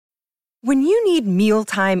When you need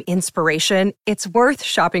mealtime inspiration, it's worth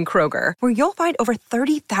shopping Kroger, where you'll find over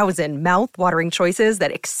 30,000 mouth-watering choices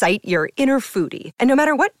that excite your inner foodie. And no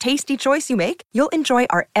matter what tasty choice you make, you'll enjoy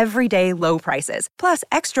our everyday low prices, plus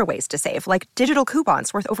extra ways to save, like digital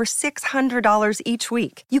coupons worth over $600 each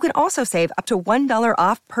week. You can also save up to $1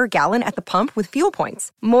 off per gallon at the pump with fuel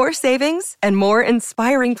points. More savings and more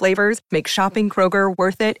inspiring flavors make shopping Kroger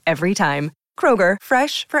worth it every time. Kroger,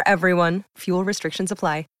 fresh for everyone. Fuel restrictions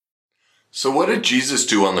apply. So what did Jesus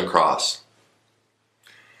do on the cross?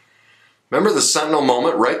 Remember the sentinel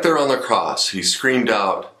moment right there on the cross? He screamed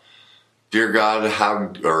out, "Dear God,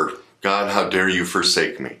 God, how dare you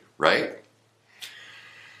forsake me," right?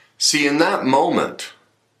 See, in that moment,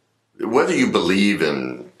 whether you believe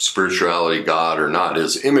in spirituality, God or not,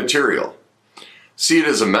 is immaterial. See it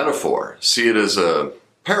as a metaphor. See it as a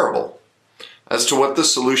parable as to what the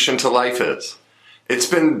solution to life is. It's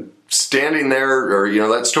been standing there, or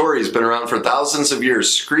that story has been around for thousands of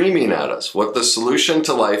years, screaming at us what the solution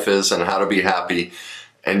to life is and how to be happy,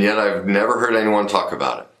 and yet I've never heard anyone talk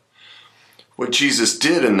about it. What Jesus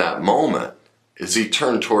did in that moment is he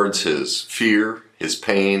turned towards his fear, his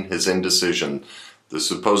pain, his indecision, the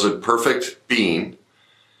supposed perfect being.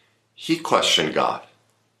 He questioned God.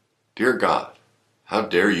 "Dear God, how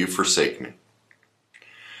dare you forsake me?"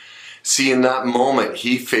 See, in that moment,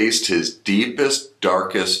 he faced his deepest,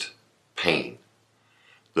 darkest pain,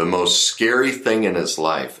 the most scary thing in his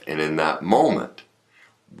life. And in that moment,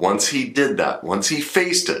 once he did that, once he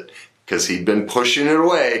faced it, because he'd been pushing it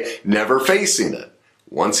away, never facing it,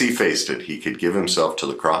 once he faced it, he could give himself to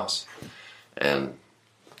the cross and,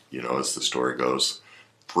 as the story goes,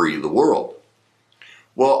 free the world.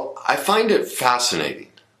 Well, I find it fascinating,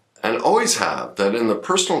 and always have, that in the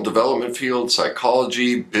personal development field,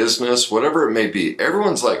 psychology, business, whatever it may be,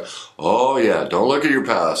 everyone's like, "Oh yeah, don't look at your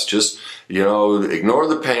past, just, ignore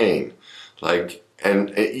the pain."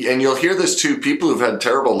 And you'll hear this too, people who've had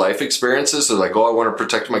terrible life experiences, they're like, "Oh, I want to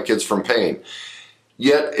protect my kids from pain."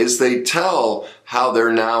 Yet, as they tell how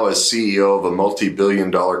they're now a CEO of a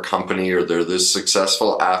multi-billion-dollar company, or they're this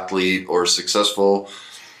successful athlete or successful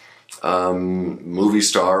movie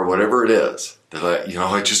star, whatever it is, they're like,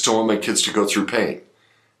 "I just don't want my kids to go through pain."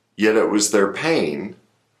 Yet it was their pain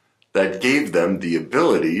that gave them the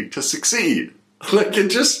ability to succeed.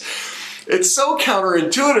 It's so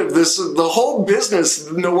counterintuitive. The whole business,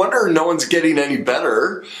 no wonder no one's getting any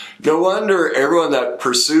better. No wonder everyone that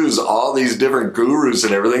pursues all these different gurus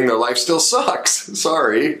and everything, their life still sucks.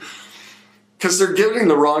 Sorry. Because they're giving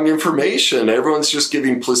the wrong information. Everyone's just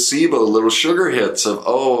giving placebo, little sugar hits of,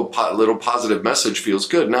 little positive message feels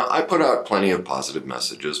good. Now, I put out plenty of positive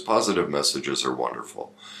messages. Positive messages are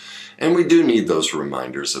wonderful. And we do need those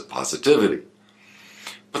reminders of positivity.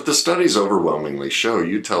 But the studies overwhelmingly show,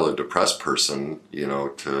 you tell a depressed person,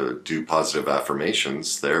 to do positive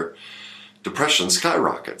affirmations, their depression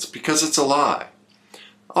skyrockets because it's a lie.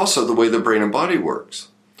 Also, the way the brain and body works.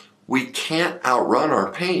 We can't outrun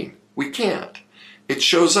our pain. We can't. It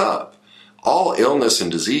shows up. All illness and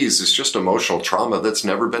disease is just emotional trauma that's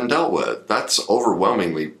never been dealt with. That's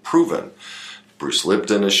overwhelmingly proven. Bruce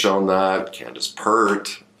Lipton has shown that, Candace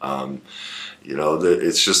Pert.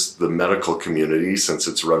 It's just the medical community, since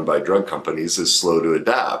it's run by drug companies, is slow to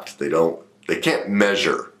adapt. They can't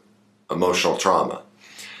measure emotional trauma.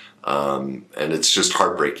 And it's just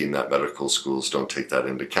heartbreaking that medical schools don't take that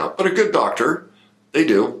into account. But a good doctor, they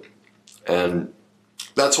do. And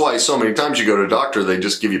that's why so many times you go to a doctor, they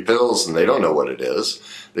just give you pills and they don't know what it is.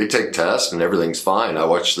 They take tests and everything's fine. I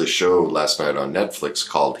watched this show last night on Netflix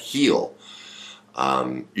called Heal.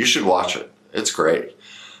 You should watch it. It's great.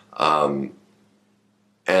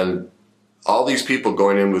 And all these people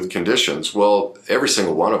going in with conditions, well, every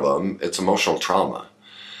single one of them, it's emotional trauma.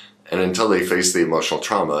 And until they face the emotional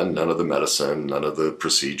trauma, none of the medicine, none of the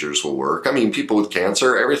procedures will work. I mean, people with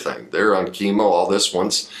cancer, everything. They're on chemo, all this.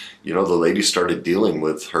 Once, the lady started dealing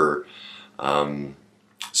with her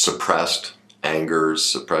suppressed anger,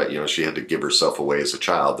 she had to give herself away as a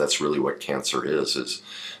child. That's really what cancer is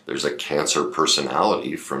there's a cancer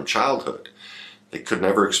personality from childhood. They could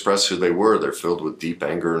never express who they were. They're filled with deep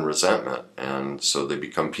anger and resentment. And so they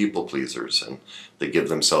become people pleasers and they give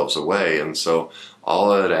themselves away. And so all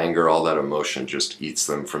that anger, all that emotion just eats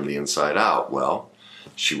them from the inside out. Well,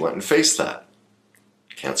 she went and faced that.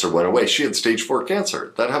 Cancer went away. She had stage 4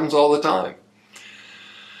 cancer. That happens all the time.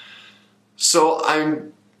 So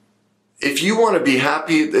if you want to be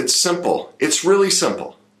happy, it's simple. It's really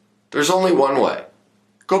simple. There's only one way.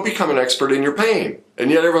 Go become an expert in your pain. And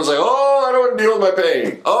yet everyone's like, "Oh, I don't want to deal with my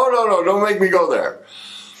pain. Oh, no, don't make me go there."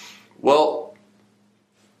 Well,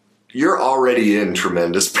 you're already in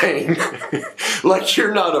tremendous pain. Like,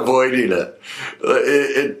 you're not avoiding it.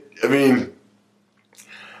 I mean,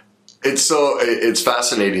 it's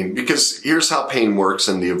fascinating, because here's how pain works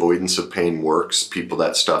and the avoidance of pain works. People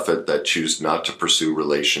that stuff it, that choose not to pursue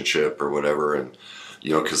relationship or whatever, and,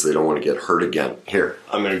 because they don't want to get hurt again. Here,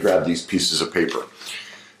 I'm going to grab these pieces of paper.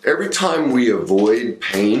 Every time we avoid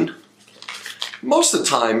pain, most of the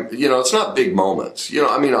time, it's not big moments.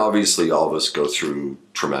 Obviously all of us go through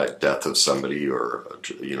traumatic death of somebody, or,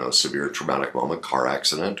 severe traumatic moment, car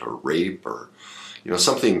accident or rape, or,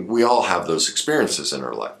 something. We all have those experiences in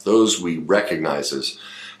our life. Those we recognize as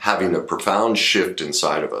having a profound shift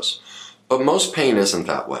inside of us. But most pain isn't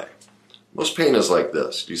that way. Most pain is like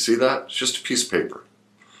this. Do you see that? It's just a piece of paper.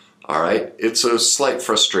 All right? It's a slight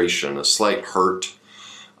frustration, a slight hurt,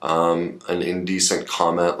 an indecent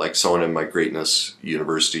comment, like someone in my Greatness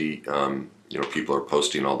University, people are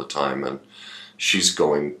posting all the time, and she's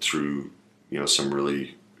going through, some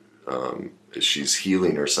really, she's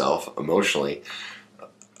healing herself emotionally.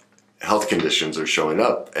 Health conditions are showing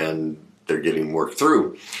up, and they're getting worked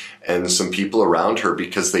through. And some people around her,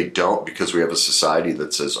 because we have a society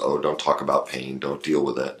that says, oh, don't talk about pain, don't deal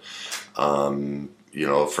with it.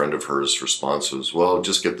 A friend of hers' response was, well,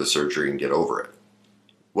 just get the surgery and get over it.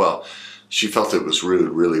 Well, she felt it was rude.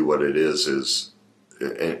 Really what it is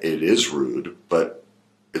it is rude, but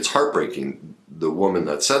it's heartbreaking. The woman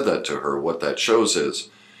that said that to her, what that shows is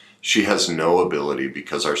she has no ability,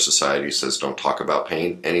 because our society says don't talk about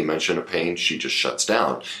pain. Any mention of pain, she just shuts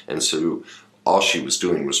down. And so all she was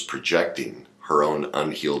doing was projecting her own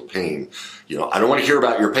unhealed pain. I don't want to hear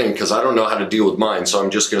about your pain because I don't know how to deal with mine, so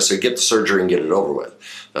I'm just going to say get the surgery and get it over with.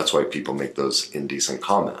 That's why people make those indecent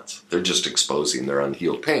comments. They're just exposing their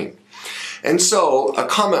unhealed pain. And so a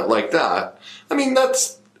comment like that,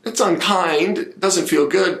 it's unkind, it doesn't feel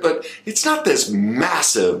good, but it's not this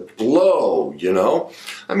massive blow,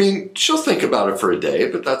 she'll think about it for a day,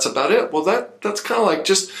 but that's about it. Well, that's kind of like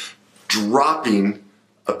just dropping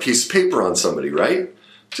a piece of paper on somebody, right?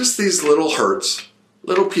 Just these little hurts,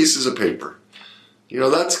 little pieces of paper.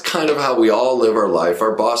 That's kind of how we all live our life.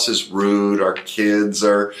 Our boss is rude, our kids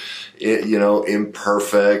are,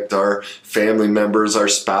 imperfect, our family members, our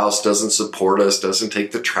spouse doesn't support us, doesn't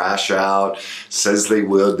take the trash out, says they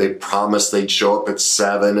would, they promised they'd show up at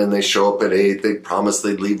 7 and they show up at 8, they promised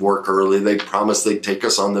they'd leave work early, they promised they'd take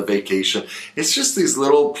us on the vacation. It's just these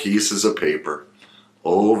little pieces of paper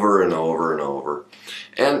over and over and over.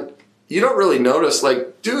 And you don't really notice,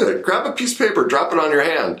 do it. Grab a piece of paper, drop it on your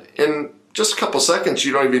hand. In just a couple seconds,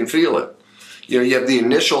 you don't even feel it. You have the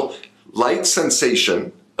initial light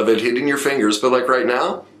sensation of it hitting your fingers, but like right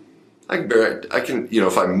now, I can,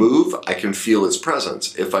 if I move, I can feel its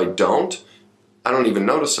presence. If I don't even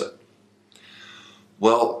notice it.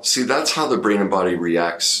 Well, see, that's how the brain and body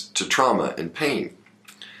reacts to trauma and pain.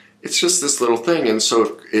 It's just this little thing, and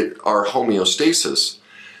so our homeostasis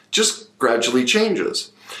just gradually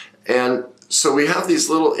changes. And so we have these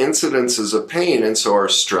little incidences of pain, and so our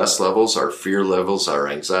stress levels, our fear levels, our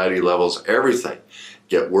anxiety levels, everything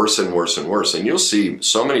get worse and worse and worse. And you'll see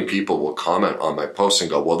so many people will comment on my posts and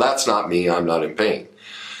go, well, that's not me, I'm not in pain.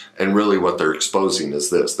 And really what they're exposing is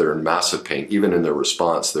this. They're in massive pain. Even in their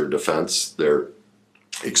response, their defense, they're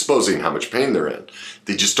exposing how much pain they're in.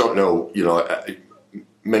 They just don't know,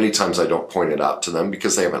 many times I don't point it out to them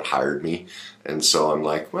because they haven't hired me. And so I'm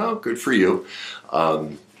like, well, good for you.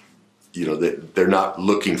 They're not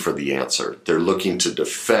looking for the answer. They're looking to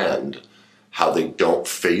defend how they don't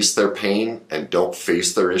face their pain and don't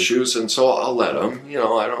face their issues. And so I'll let them,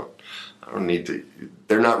 I don't need to,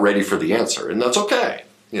 they're not ready for the answer, and that's okay.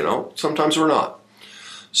 Sometimes we're not.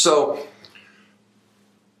 So,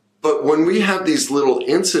 but when we have these little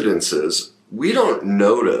incidences, we don't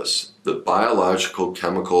notice the biological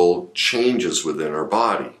chemical changes within our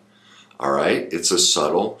body. All right. It's a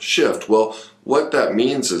subtle shift. Well, what that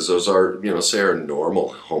means is those are, say our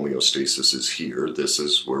normal homeostasis is here. This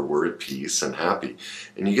is where we're at peace and happy.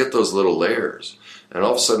 And you get those little layers. And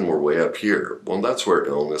all of a sudden we're way up here. Well, that's where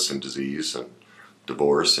illness and disease and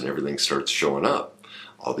divorce and everything starts showing up.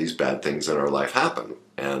 All these bad things in our life happen.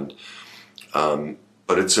 And,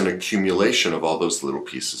 but it's an accumulation of all those little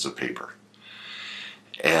pieces of paper.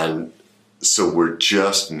 And so we're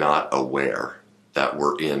just not aware that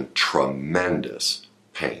we're in tremendous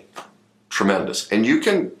pain. Tremendous. And you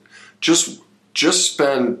can just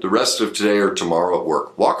spend the rest of today or tomorrow at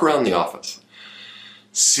work. Walk around the office.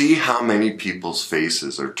 See how many people's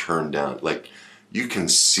faces are turned down. You can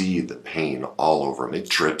see the pain all over them. It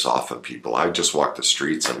drips off of people. I just walk the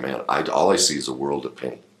streets and man, all I see is a world of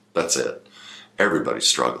pain. That's it. Everybody's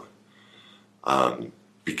struggling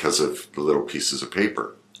because of the little pieces of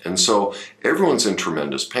paper. And so everyone's in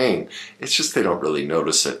tremendous pain. It's just they don't really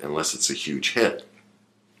notice it unless it's a huge hit.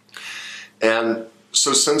 And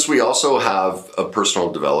so since we also have a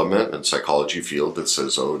personal development and psychology field that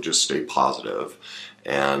says, oh, just stay positive,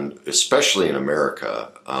 and especially in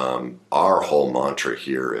America, our whole mantra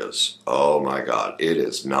here is, oh my God, it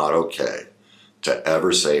is not okay to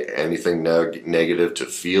ever say anything negative, to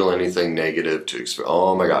feel anything negative,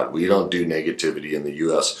 oh my God, we don't do negativity in the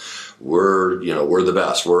U.S. We're the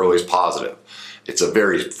best. We're always positive. It's a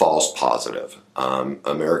very false positive.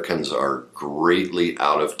 Americans are greatly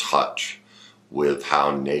out of touch with how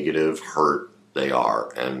negative, hurt they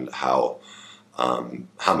are, and how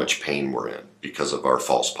much pain we're in because of our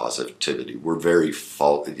false positivity. We're very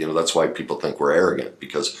false. That's why people think we're arrogant,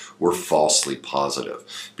 because we're falsely positive,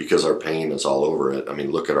 because our pain is all over it. I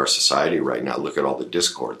mean, look at our society right now. Look at all the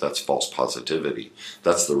discord. That's false positivity.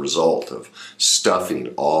 That's the result of stuffing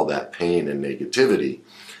all that pain and negativity,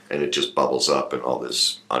 and it just bubbles up in all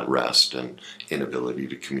this unrest and inability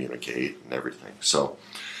to communicate and everything. So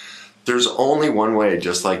there's only one way,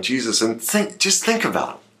 just like Jesus. And just think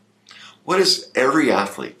about it. What does every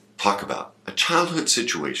athlete talk about? A childhood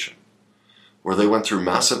situation where they went through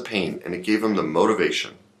massive pain and it gave them the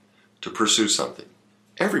motivation to pursue something.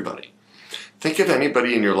 Everybody. Think of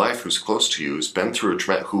anybody in your life who's close to you, who's been through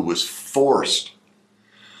who was forced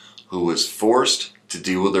to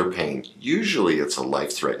deal with their pain. Usually it's a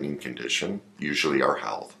life-threatening condition, usually our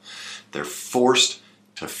health. They're forced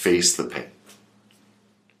to face the pain.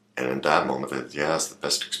 And in that moment, it's the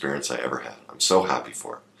best experience I ever had. I'm so happy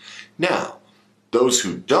for it. Now, those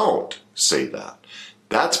who don't say that,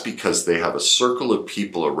 that's because they have a circle of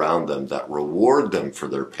people around them that reward them for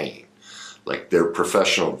their pain. Like they're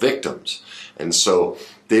professional victims. And so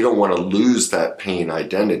they don't want to lose that pain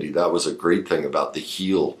identity. That was a great thing about the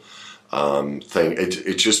heal thing.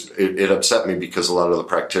 It upset me because a lot of the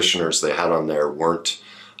practitioners they had on there weren't,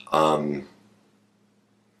 I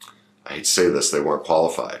hate to say this, they weren't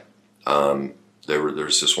qualified.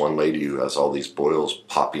 There's this one lady who has all these boils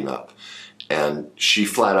popping up, and she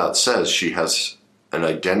flat out says she has an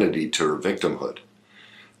identity to her victimhood,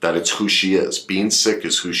 that it's who she is. Being sick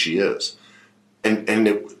is who she is.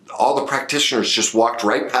 All the practitioners just walked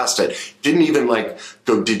right past it. Didn't even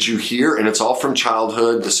go, did you hear? And it's all from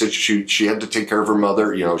childhood. She had to take care of her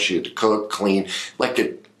mother. She had to cook, clean, at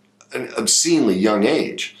an obscenely young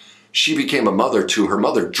age. She became a mother to her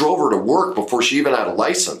mother, drove her to work before she even had a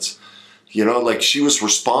license. She was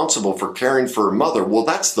responsible for caring for her mother. Well,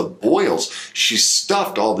 that's the boils. She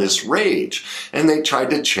stuffed all this rage, and they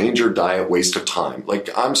tried to change her diet, waste of time.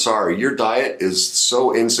 I'm sorry, your diet is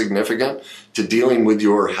so insignificant to dealing with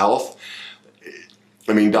your health.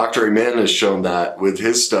 I mean, Dr. Amen has shown that with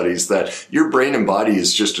his studies, that your brain and body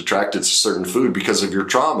is just attracted to certain food because of your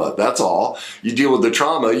trauma. That's all. You deal with the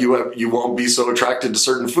trauma, you won't be so attracted to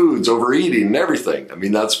certain foods, overeating and everything. I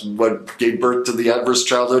mean, that's what gave birth to the adverse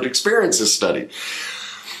childhood experiences study.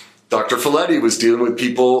 Dr. Folletti was dealing with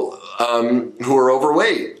people who are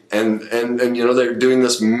overweight, and they're doing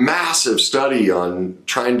this massive study on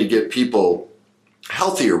trying to get people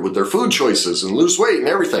healthier with their food choices and lose weight and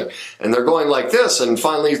everything. And they're going like this. And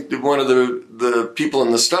finally, one of the people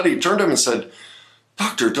in the study turned to him and said,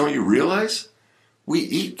 "Doctor, don't you realize we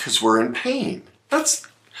eat because we're in pain? That's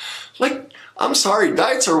I'm sorry,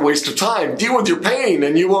 diets are a waste of time. Deal with your pain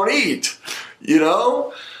and you won't eat."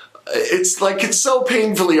 It's so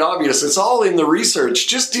painfully obvious. It's all in the research.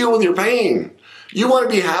 Just deal with your pain. You want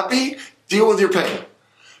to be happy? Deal with your pain.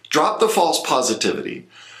 Drop the false positivity.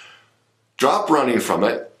 Drop running from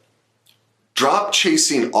it. Drop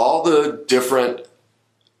chasing all the different,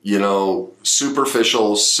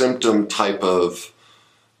 superficial symptom type of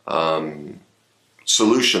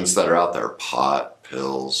solutions that are out there. Pot,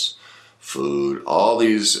 pills, food, all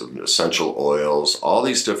these essential oils, all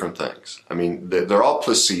these different things. I mean, they're all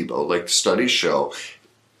placebo. Studies show,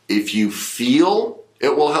 if you feel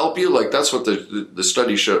it will help you, that's what the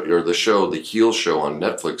study show, or the Heal show on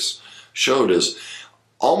Netflix showed, is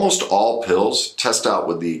almost all pills test out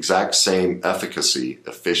with the exact same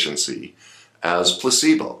efficiency as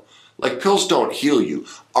placebo. Pills don't heal you.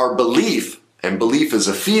 Our belief, and belief is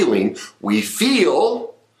a feeling, we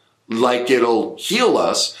feel like it'll heal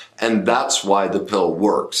us, and that's why the pill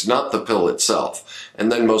works, not the pill itself.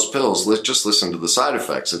 And then most pills, let's just listen to the side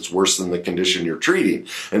effects. It's worse than the condition you're treating.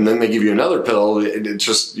 And then they give you another pill, you're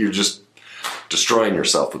just destroying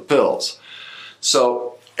yourself with pills.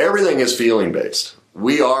 So everything is feeling based.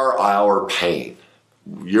 We are our pain.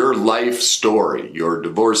 Your life story, your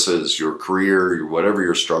divorces, your career, whatever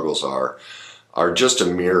your struggles are just a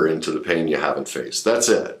mirror into the pain you haven't faced. That's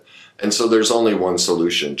it. And so there's only one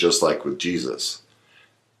solution, just like with Jesus.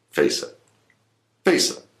 Face it.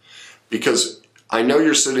 Face it. Because I know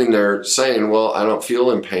you're sitting there saying, well, I don't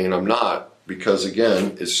feel in pain. I'm not. Because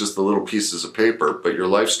again, it's just the little pieces of paper, but your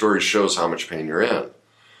life story shows how much pain you're in.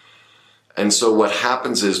 And so what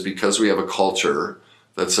happens is, because we have a culture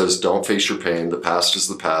that says, don't face your pain, the past is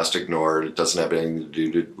the past, ignore it, it doesn't have anything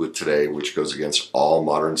to do with today, which goes against all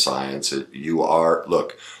modern science.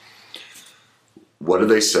 Look, what do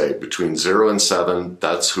they say? Between 0 and 7,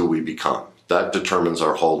 that's who we become. That determines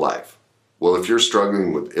our whole life. Well, if you're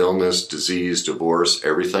struggling with illness, disease, divorce,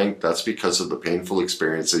 everything, that's because of the painful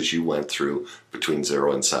experiences you went through between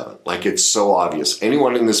 0 and 7. Like, it's so obvious.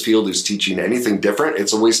 Anyone in this field who's teaching anything different,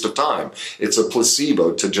 it's a waste of time. It's a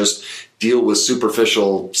placebo to just deal with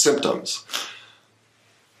superficial symptoms.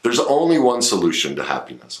 There's only one solution to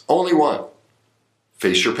happiness. Only one.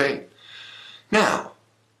 Face your pain. Now,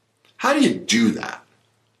 how do you do that?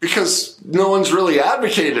 Because no one's really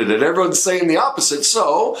advocated it. Everyone's saying the opposite.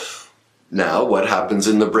 So, now, what happens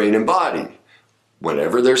in the brain and body?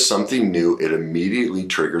 Whenever there's something new, it immediately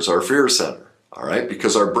triggers our fear center, all right?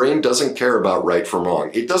 Because our brain doesn't care about right from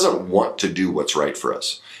wrong. It doesn't want to do what's right for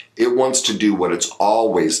us. It wants to do what it's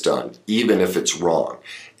always done, even if it's wrong.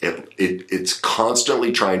 It's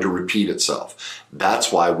constantly trying to repeat itself.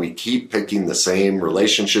 That's why we keep picking the same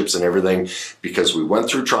relationships and everything, because we went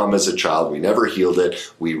through trauma as a child, we never healed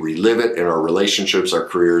it, we relive it in our relationships, our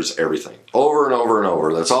careers, everything. Over and over and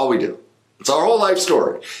over, that's all we do. It's our whole life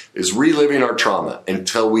story, is reliving our trauma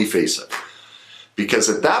until we face it. Because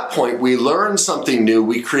at that point, we learn something new.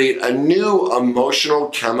 We create a new emotional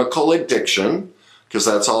chemical addiction, because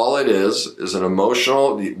that's all it is an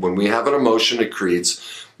emotional. When we have an emotion, it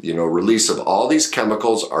creates, release of all these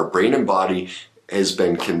chemicals. Our brain and body has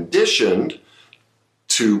been conditioned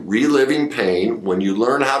to reliving pain. When you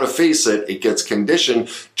learn how to face it, it gets conditioned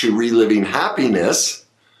to reliving happiness.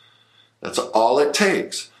 That's all it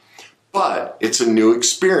takes. But it's a new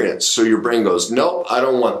experience. So your brain goes, nope, I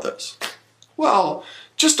don't want this. Well,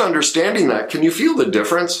 just understanding that, can you feel the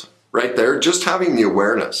difference right there? Just having the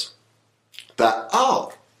awareness that,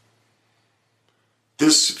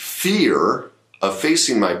 this fear of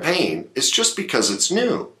facing my pain is just because it's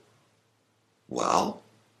new. Well,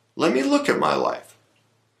 let me look at my life.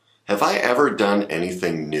 Have I ever done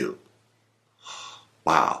anything new?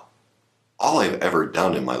 Wow. All I've ever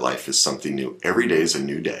done in my life is something new. Every day is a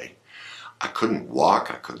new day. I couldn't walk,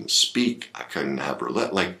 I couldn't speak, I couldn't have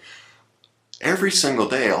every single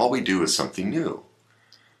day, all we do is something new.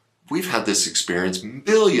 We've had this experience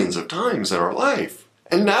billions of times in our life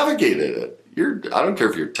and navigated it. I don't care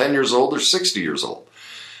if you're 10 years old or 60 years old.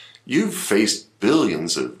 You've faced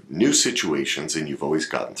billions of new situations and you've always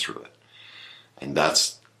gotten through it. And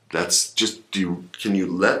that's just, can you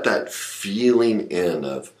let that feeling in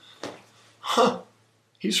of,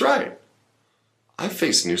 he's right. I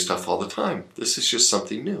face new stuff all the time. This is just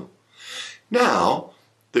something new. Now,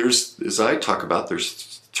 as I talk about,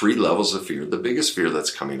 there's 3 levels of fear. The biggest fear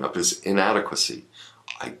that's coming up is inadequacy.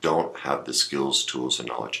 I don't have the skills, tools, and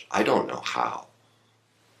knowledge. I don't know how.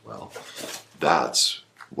 Well, that's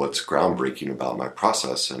what's groundbreaking about my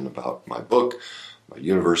process and about my book, my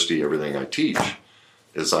university, everything I teach,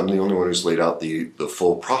 is I'm the only one who's laid out the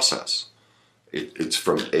full process. It's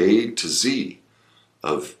from A to Z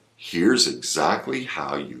of here's exactly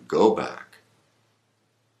how you go back.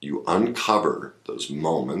 You uncover those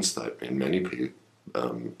moments that for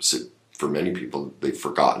many people, they've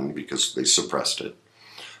forgotten because they suppressed it.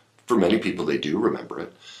 For many people, they do remember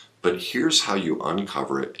it. But here's how you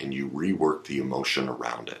uncover it and you rework the emotion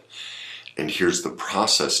around it. And here's the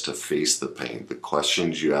process to face the pain, the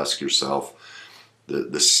questions you ask yourself,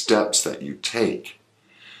 the steps that you take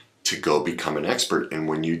to go become an expert. And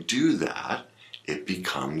when you do that, it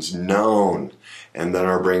becomes known. And then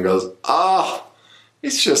our brain goes,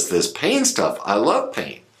 it's just this pain stuff. I love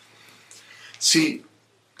pain. See,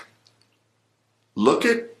 look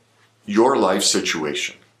at your life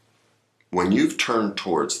situation. When you've turned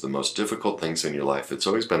towards the most difficult things in your life, it's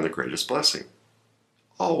always been the greatest blessing.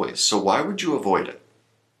 Always. So why would you avoid it?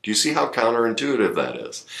 Do you see how counterintuitive that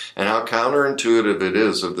is? And how counterintuitive it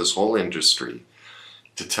is of this whole industry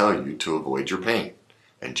to tell you to avoid your pain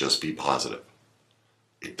and just be positive.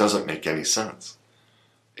 It doesn't make any sense.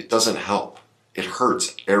 It doesn't help. It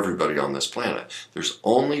hurts everybody on this planet. There's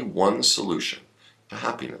only one solution to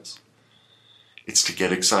happiness. It's to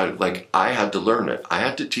get excited. Like, I had to learn it. I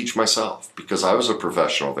had to teach myself because I was a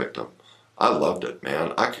professional victim. I loved it,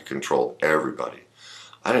 man. I could control everybody.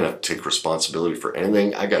 I didn't have to take responsibility for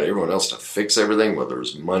anything. I got everyone else to fix everything, whether it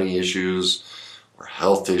was money issues or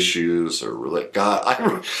health issues or God.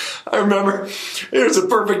 I remember, it was a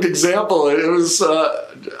perfect example. It was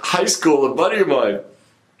high school, a buddy of mine.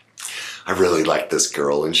 I really liked this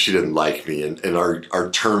girl and she didn't like me. And our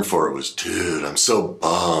term for it was, dude, I'm so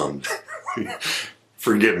bummed.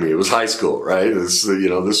 Forgive me, it was high school, right? This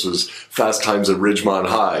was Fast Times at Ridgemont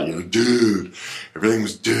High. Dude, everything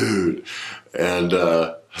was dude. And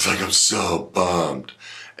I was like, I'm so bummed.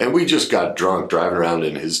 And we just got drunk driving around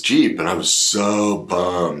in his Jeep, and I was so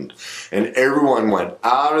bummed. And everyone went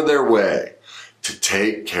out of their way to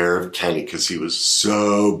take care of Kenny because he was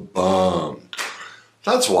so bummed.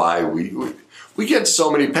 That's why we get so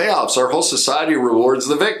many payoffs. Our whole society rewards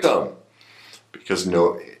the victim. Because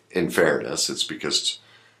in fairness, it's because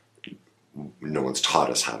no one's taught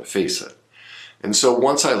us how to face it. And so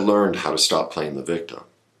once I learned how to stop playing the victim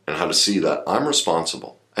and how to see that I'm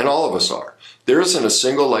responsible, and all of us are, there isn't a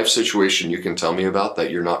single life situation you can tell me about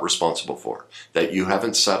that you're not responsible for, that you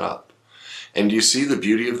haven't set up. And you see the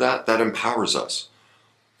beauty of that? That empowers us.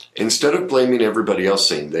 Instead of blaming everybody else,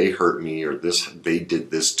 saying they hurt me or they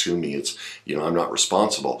did this to me, it's, I'm not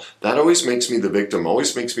responsible. That always makes me the victim,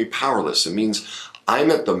 always makes me powerless. It means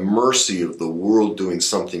I'm at the mercy of the world doing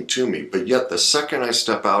something to me. But yet the second I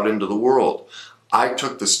step out into the world, I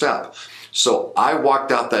took the step. So I walked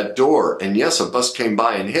out that door, and yes, a bus came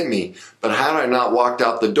by and hit me, but had I not walked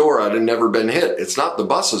out the door, I'd have never been hit. It's not the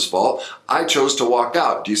bus's fault. I chose to walk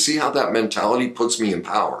out. Do you see how that mentality puts me in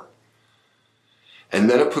power? And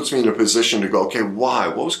then it puts me in a position to go, okay, why?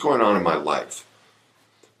 What was going on in my life?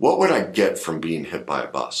 What would I get from being hit by a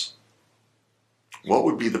bus? What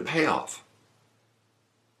would be the payoff?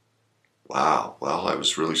 Wow, well, I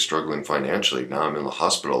was really struggling financially. Now I'm in the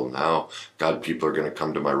hospital. Now, God, people are going to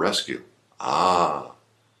come to my rescue.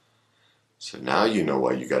 So now you know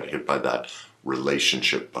why you got hit by that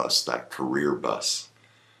relationship bus, that career bus,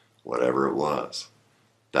 whatever it was.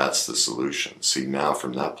 That's the solution. See, now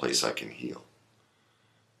from that place I can heal.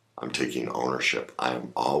 I'm taking ownership. I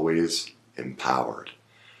am always empowered.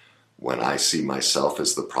 When I see myself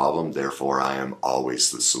as the problem, therefore I am always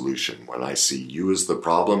the solution. When I see you as the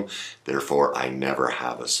problem, therefore I never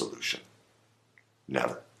have a solution.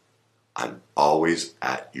 Never. I'm always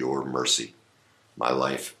at your mercy. My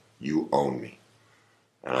life, you own me.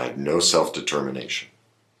 And I have no self-determination.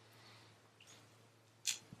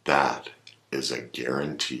 That is a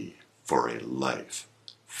guarantee for a life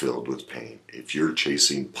filled with pain. If you're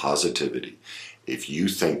chasing positivity, if you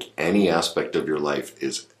think any aspect of your life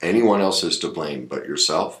is anyone else's to blame but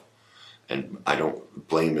yourself, and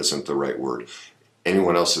blame isn't the right word,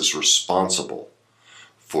 anyone else is responsible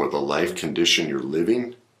for the life condition you're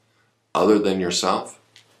living other than yourself,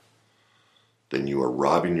 then you are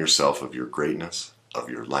robbing yourself of your greatness, of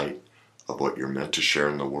your light, of what you're meant to share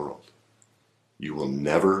in the world. You will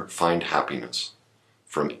never find happiness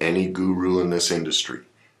from any guru in this industry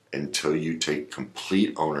until you take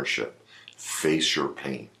complete ownership. Face your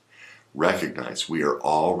pain. Recognize we are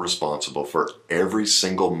all responsible for every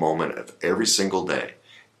single moment of every single day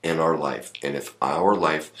in our life. And if our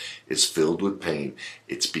life is filled with pain,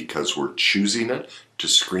 it's because we're choosing it to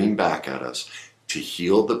scream back at us, to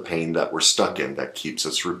heal the pain that we're stuck in that keeps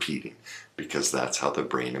us repeating, because that's how the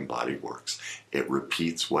brain and body works. It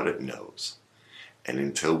repeats what it knows. And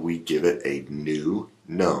until we give it a new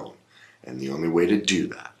known, and the only way to do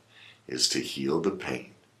that is to heal the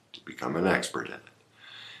pain, to become an expert in it,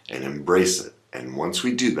 and embrace it. And once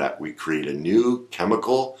we do that, we create a new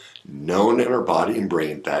chemical known in our body and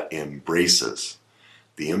brain that embraces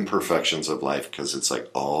the imperfections of life, because it's like,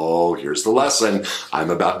 oh, here's the lesson.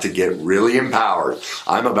 I'm about to get really empowered.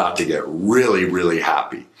 I'm about to get really, really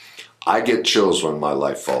happy. I get chills when my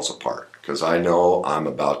life falls apart because I know I'm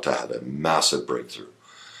about to have a massive breakthrough.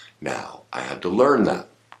 Now, I had to learn that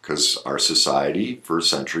because our society for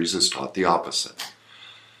centuries has taught the opposite.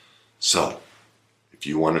 So, if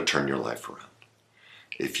you want to turn your life around,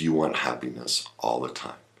 if you want happiness all the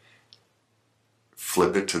time,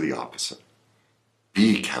 flip it to the opposite.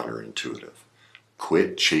 Be counterintuitive.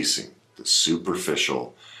 Quit chasing the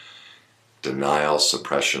superficial denial,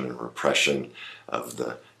 suppression, and repression of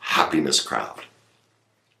the happiness crowd.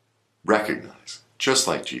 Recognize, just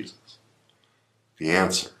like Jesus, the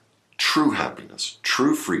answer, true happiness,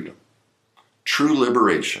 true freedom, true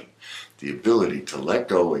liberation, the ability to let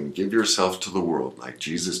go and give yourself to the world like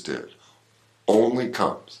Jesus did, only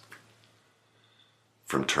comes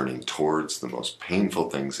from turning towards the most painful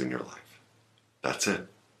things in your life. That's it.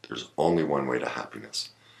 There's only one way to happiness.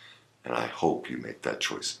 And I hope you make that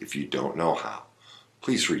choice. If you don't know how,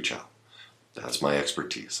 please reach out. That's my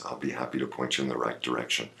expertise. I'll be happy to point you in the right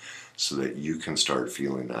direction so that you can start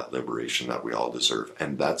feeling that liberation that we all deserve.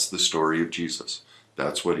 And that's the story of Jesus.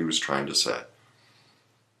 That's what he was trying to say.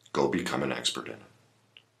 Go become an expert in it.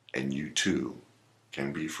 And you too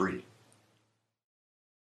can be free.